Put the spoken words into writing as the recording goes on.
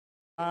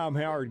I'm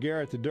Howard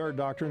Garrett, the Dirt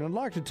Doctor, and I'd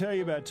like to tell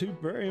you about two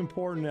very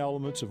important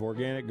elements of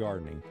organic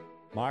gardening: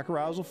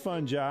 mycorrhizal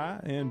fungi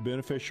and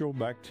beneficial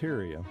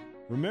bacteria.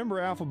 Remember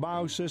Alpha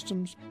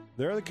BioSystems?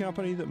 They're the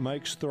company that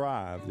makes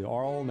Thrive, the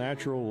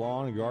all-natural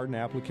lawn and garden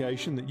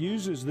application that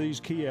uses these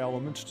key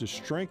elements to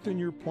strengthen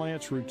your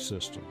plant's root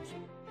systems.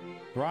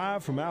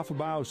 Thrive from Alpha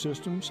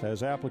BioSystems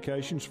has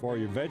applications for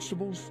your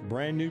vegetables,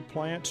 brand new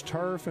plants,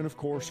 turf, and of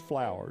course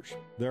flowers.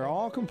 They're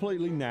all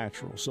completely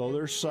natural, so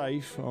they're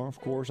safe. Of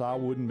course, I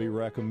wouldn't be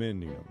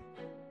recommending them.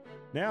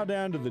 Now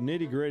down to the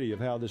nitty-gritty of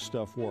how this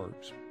stuff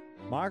works.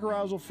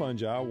 Mycorrhizal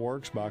fungi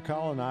works by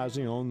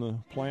colonizing on the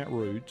plant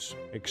roots,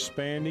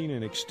 expanding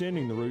and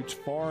extending the roots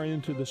far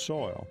into the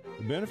soil.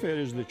 The benefit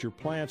is that your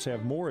plants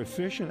have more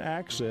efficient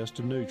access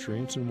to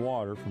nutrients and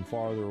water from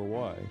farther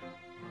away.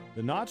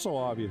 The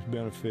not-so-obvious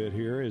benefit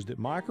here is that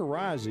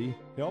mycorrhizae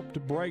help to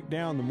break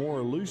down the more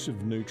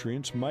elusive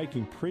nutrients,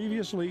 making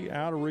previously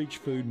out-of-reach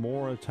food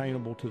more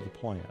attainable to the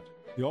plant.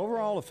 The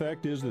overall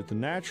effect is that the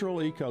natural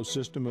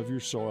ecosystem of your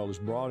soil is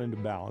brought into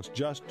balance,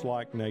 just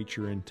like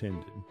nature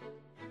intended.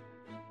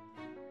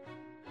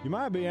 You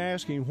might be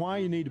asking why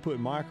you need to put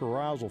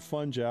mycorrhizal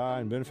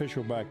fungi and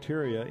beneficial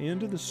bacteria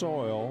into the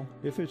soil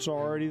if it's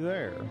already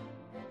there.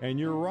 And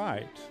you're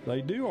right,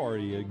 they do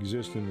already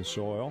exist in the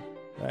soil.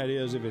 That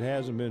is, if it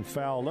hasn't been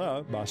fouled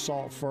up by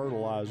salt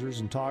fertilizers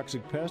and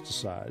toxic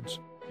pesticides.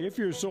 If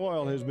your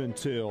soil has been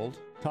tilled,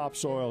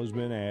 topsoil has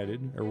been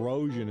added,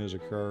 erosion has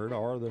occurred,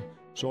 or the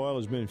soil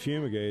has been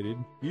fumigated,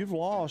 you've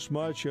lost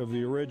much of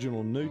the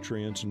original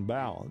nutrients and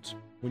balance.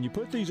 When you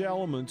put these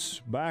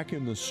elements back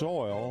in the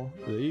soil,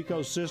 the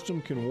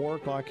ecosystem can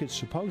work like it's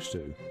supposed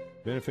to.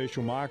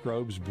 Beneficial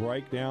microbes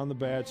break down the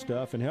bad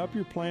stuff and help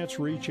your plants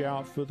reach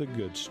out for the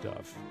good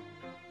stuff.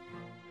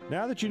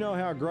 Now that you know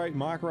how great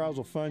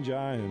mycorrhizal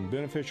fungi and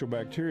beneficial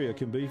bacteria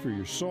can be for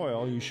your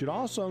soil, you should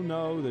also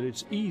know that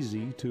it's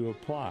easy to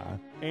apply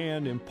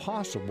and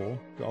impossible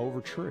to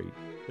overtreat.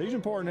 These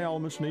important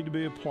elements need to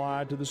be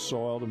applied to the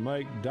soil to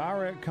make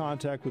direct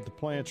contact with the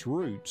plant's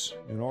roots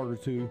in order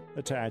to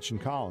attach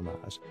and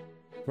colonize.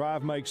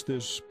 Thrive makes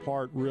this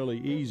part really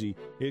easy.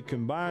 It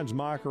combines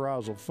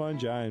mycorrhizal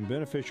fungi and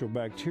beneficial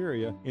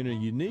bacteria in a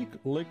unique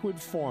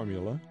liquid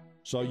formula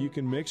so you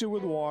can mix it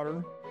with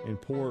water and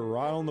pour it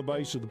right on the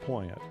base of the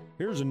plant.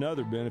 Here's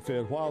another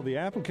benefit. While the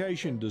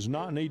application does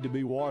not need to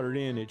be watered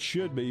in, it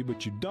should be,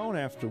 but you don't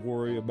have to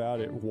worry about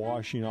it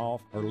washing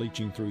off or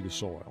leaching through the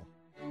soil.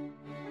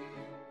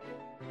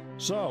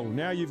 So,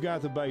 now you've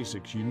got the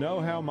basics. You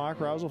know how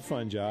mycorrhizal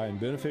fungi and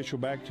beneficial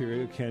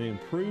bacteria can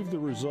improve the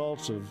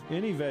results of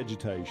any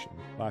vegetation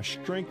by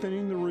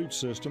strengthening the root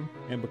system,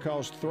 and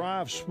because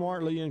Thrive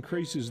smartly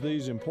increases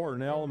these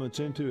important elements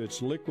into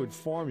its liquid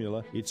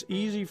formula, it's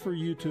easy for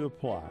you to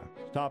apply.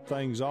 To top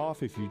things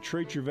off, if you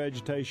treat your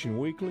vegetation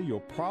weekly,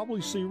 you'll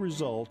probably see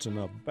results in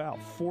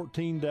about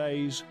 14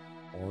 days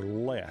or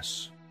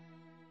less.